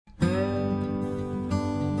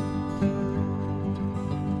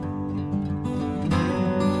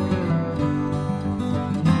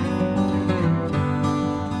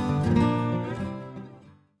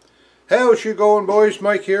How's you going, boys?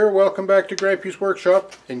 Mike here. Welcome back to Grampy's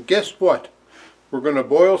Workshop. And guess what? We're going to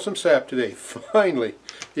boil some sap today. Finally.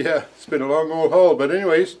 Yeah, it's been a long old haul, but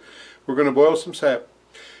anyways, we're going to boil some sap.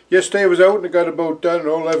 Yesterday I was out and I got about, I don't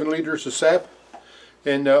know, 11 liters of sap.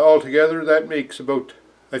 And altogether that makes about,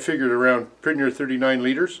 I figured around pretty near 39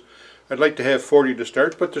 liters. I'd like to have 40 to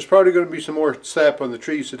start, but there's probably going to be some more sap on the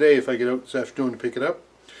trees today if I get out this afternoon to pick it up.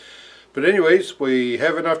 But anyways, we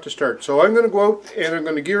have enough to start. So I'm going to go out and I'm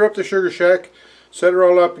going to gear up the sugar shack, set it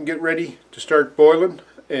all up and get ready to start boiling.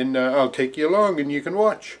 And I'll take you along and you can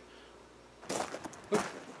watch. Look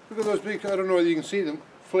at those big, I don't know whether you can see them,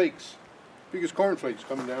 flakes. Big as cornflakes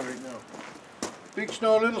coming down right now. Big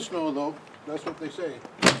snow, little snow though. That's what they say.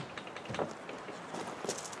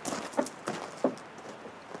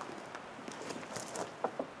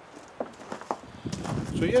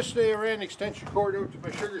 So yesterday I ran an extension cord out to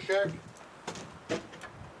my sugar shack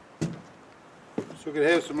so I could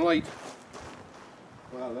have some light.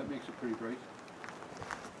 Wow, that makes it pretty bright.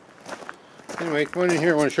 Anyway, come on in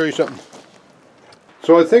here, I want to show you something.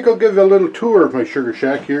 So I think I'll give you a little tour of my sugar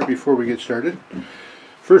shack here before we get started.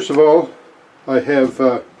 First of all, I have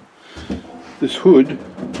this hood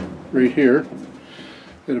right here.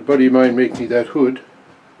 I had a buddy of mine make me that hood,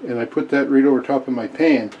 and I put that right over top of my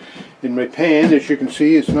pan. In my pan, as you can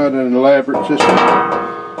see, it's not an elaborate system.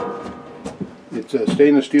 It's a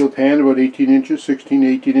stainless steel pan, about 18 inches, 16 to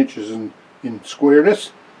 18 inches in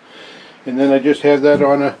squareness. And then I just have that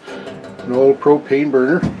on an old propane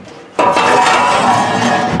burner.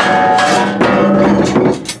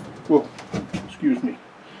 Whoa, excuse me.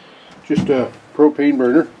 Just a propane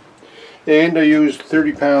burner. And I use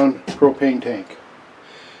 30-pound propane tank.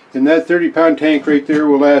 And that 30-pound tank right there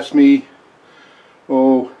will last me,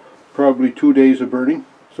 probably 2 days of burning,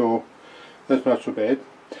 so that's not so bad.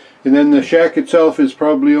 And then the shack itself is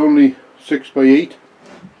probably only 6 by 8.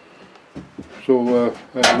 So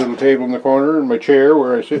I have a little table in the corner and my chair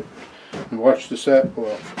where I sit and watch the sap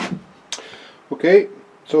boil. Okay,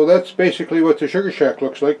 so that's basically what the sugar shack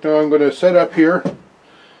looks like. Now I'm going to set up here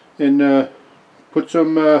and put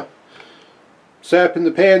some sap in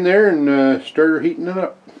the pan there and start her heating it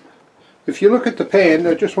up. If you look at the pan,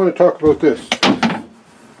 I just want to talk about this.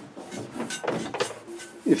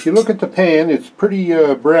 If you look at the pan, it's pretty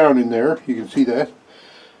brown in there. You can see that.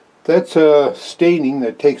 That's staining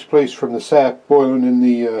that takes place from the sap boiling in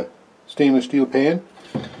the stainless steel pan.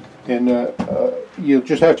 And you'll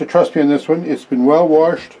just have to trust me on this one. It's been well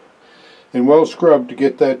washed and well scrubbed to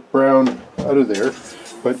get that brown out of there.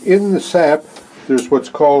 But in the sap, there's what's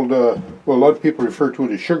called, well, a lot of people refer to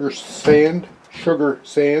it as sugar sand,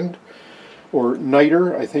 or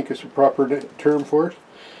niter, I think is a proper term for it.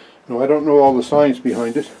 Now, I don't know all the science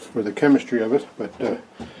behind it, or the chemistry of it, but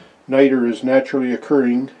niter is naturally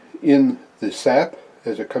occurring in the sap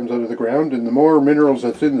as it comes out of the ground, and the more minerals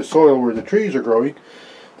that's in the soil where the trees are growing,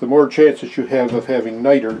 the more chances you have of having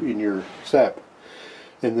niter in your sap.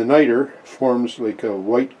 And the niter forms like a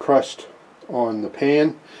white crust on the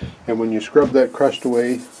pan, and when you scrub that crust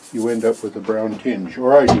away, you end up with a brown tinge,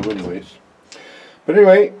 or I do anyways. But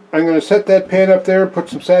anyway, I'm going to set that pan up there, put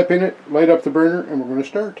some sap in it, light up the burner, and we're going to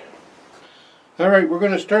start. Alright, we're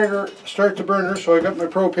going to start the burner. So I got my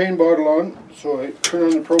propane bottle on, so I turn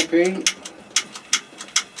on the propane,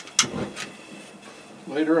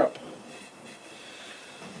 light her up.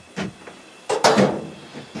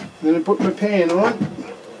 Then I put my pan on,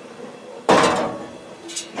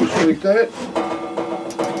 just like that.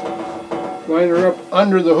 Line her up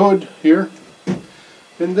under the hood here,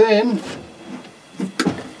 and then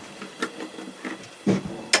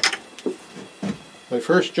my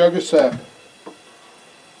first jug of sap.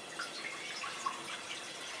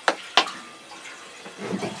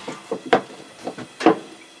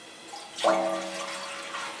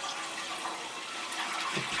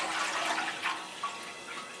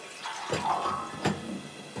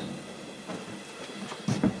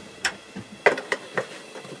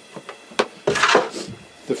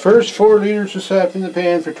 The first 4 liters of sap in the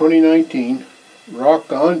pan for 2019.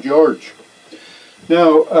 Rock on, George.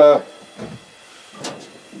 Now,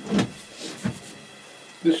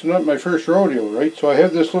 this is not my first rodeo, right? So I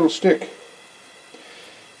have this little stick.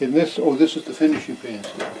 In this, this is the finishing pan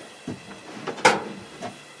stick.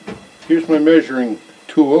 Here's my measuring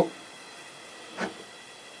tool.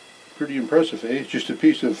 Pretty impressive, eh? It's just a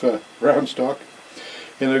piece of round stock.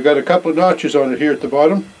 And I've got a couple of notches on it here at the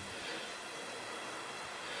bottom.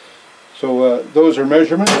 So those are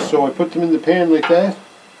measurements, so I put them in the pan like that.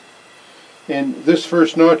 And this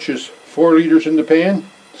first notch is 4 liters in the pan,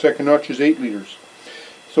 second notch is 8 liters.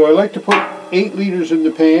 So I like to put 8 liters in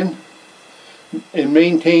the pan and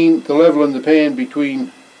maintain the level in the pan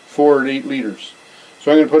between 4 and 8 liters.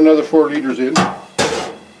 So I'm going to put another 4 liters in.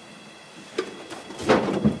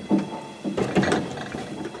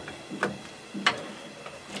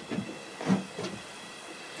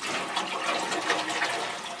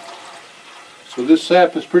 So this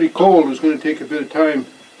sap is pretty cold. It's going to take a bit of time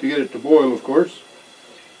to get it to boil, of course.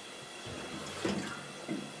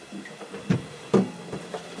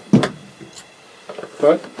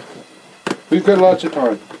 But we've got lots of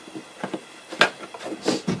time.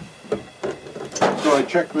 So I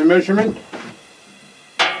checked my measurement.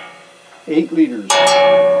 8 liters.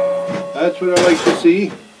 That's what I like to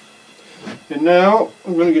see. And now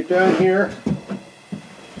I'm going to get down here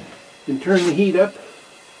and turn the heat up.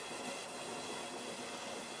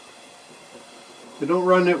 I don't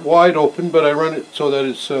run it wide open, but I run it so that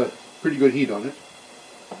it's pretty good heat on it.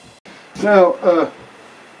 Now,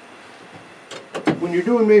 when you're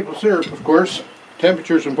doing maple syrup, of course,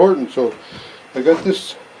 temperature is important. So I got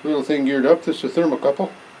this little thing geared up. This is a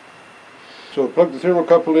thermocouple. So I plug the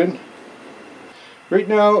thermocouple in. Right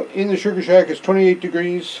now in the sugar shack it's 28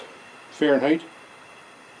 degrees Fahrenheit.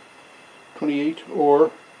 28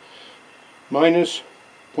 or minus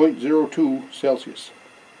 0.02 Celsius.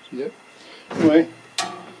 See that? Anyway,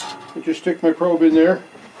 I just stick my probe in there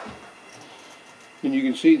and you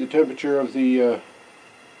can see the temperature of the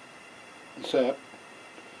sap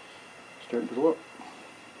starting to go up.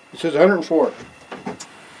 It says 104.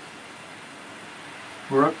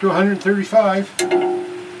 We're up to 135.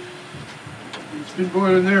 It's been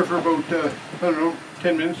boiling there for about, I don't know,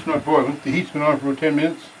 10 minutes. Not boiling. The heat's been on for about 10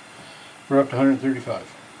 minutes. We're up to 135.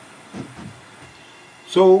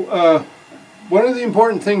 So, one of the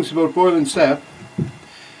important things about boiling sap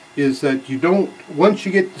is that you don't, once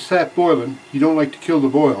you get the sap boiling, you don't like to kill the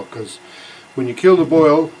boil, because when you kill the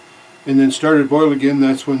boil and then start it boil again,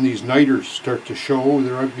 that's when these niters start to show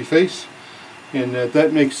their ugly face, and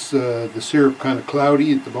that makes the syrup kind of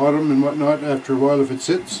cloudy at the bottom and whatnot after a while if it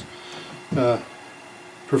sits.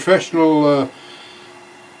 Professional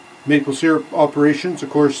maple syrup operations, of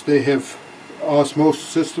course, they have osmosis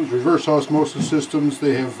systems, reverse osmosis systems.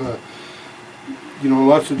 They have you know,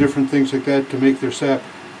 lots of different things like that to make their sap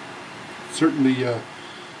certainly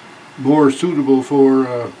more suitable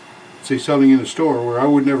for say selling in a store, where I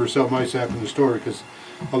would never sell my sap in the store, because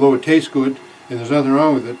although it tastes good and there's nothing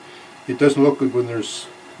wrong with it, it doesn't look good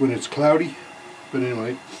when it's cloudy. But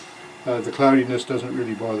anyway, the cloudiness doesn't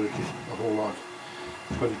really bother you a whole lot,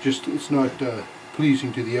 but it's not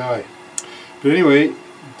pleasing to the eye. But anyway,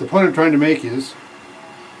 the point I'm trying to make is,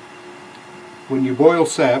 when you boil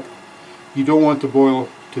sap, you don't want the boil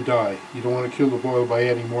to die. You don't want to kill the boil by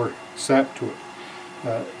adding more sap to it.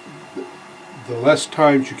 The less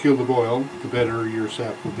times you kill the boil, the better your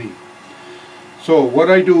sap will be. So what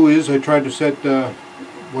I do is I try to set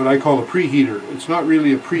what I call a preheater. It's not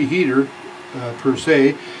really a preheater per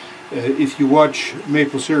se. If you watch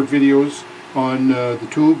maple syrup videos on the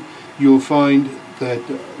tube, you'll find that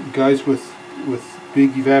guys with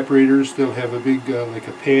big evaporators, they'll have a big, like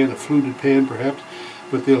a pan, a fluted pan perhaps,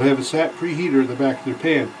 but they'll have a sap preheater in the back of their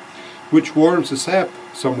pan, which warms the sap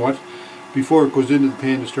somewhat before it goes into the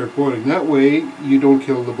pan to start boiling. That way you don't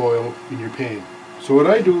kill the boil in your pan. So what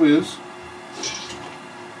I do is,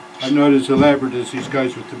 I'm not as elaborate as these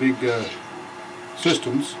guys with the big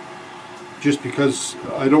systems, just because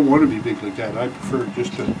I don't want to be big like that. I prefer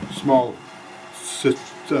just a small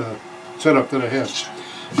setup that I have.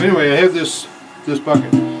 But anyway, I have this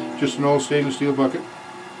bucket, just an old stainless steel bucket.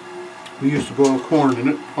 We used to boil corn in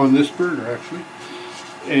it, on this burner actually.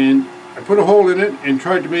 And I put a hole in it and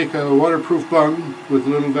tried to make a waterproof bung with a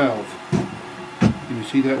little valve. Can you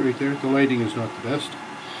see that right there? The lighting is not the best.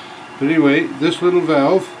 But anyway, this little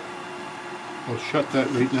valve, I'll shut that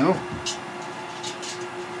right now.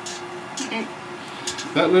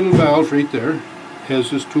 That little valve right there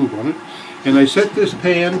has this tube on it. And I set this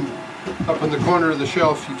pan up on the corner of the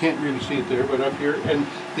shelf. You can't really see it there, but up here. And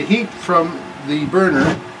the heat from the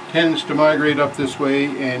burner tends to migrate up this way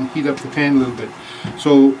and heat up the pan a little bit.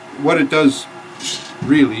 So what it does,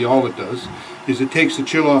 really all it does, is it takes the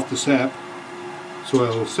chill off the sap. So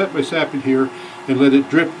I'll set my sap in here and let it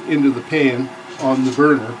drip into the pan on the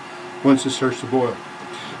burner once it starts to boil.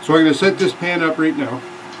 So I'm going to set this pan up right now.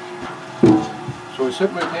 So I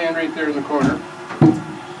set my pan right there in the corner,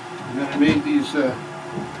 and then I made these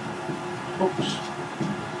hooks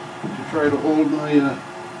to try to hold my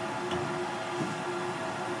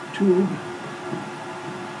tube.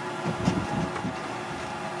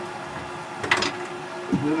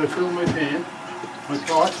 And then I fill my pan, my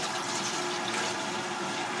pot.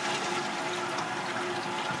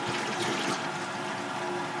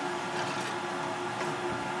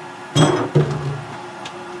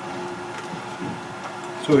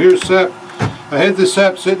 So here's sap. I had this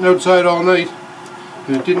sap sitting outside all night,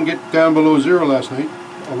 and it didn't get down below 0 last night,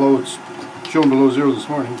 although it's shown below 0 this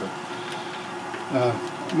morning. But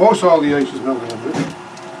most all the ice is melting under it.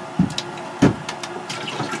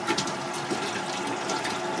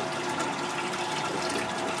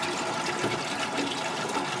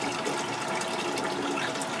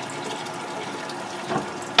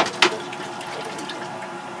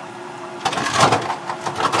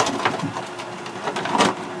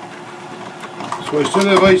 So I still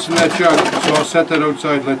have ice in that jug, so I'll set that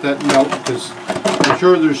outside and let that melt, because I'm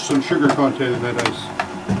sure there's some sugar content in that ice.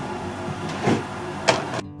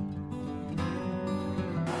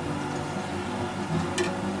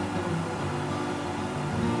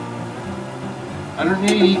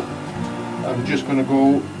 Underneath, I'm just going to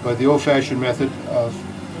go by the old-fashioned method of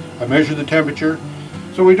I measure the temperature.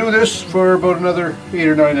 So we do this for about another 8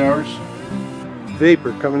 or 9 hours.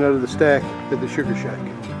 Vapor coming out of the stack at the sugar shack.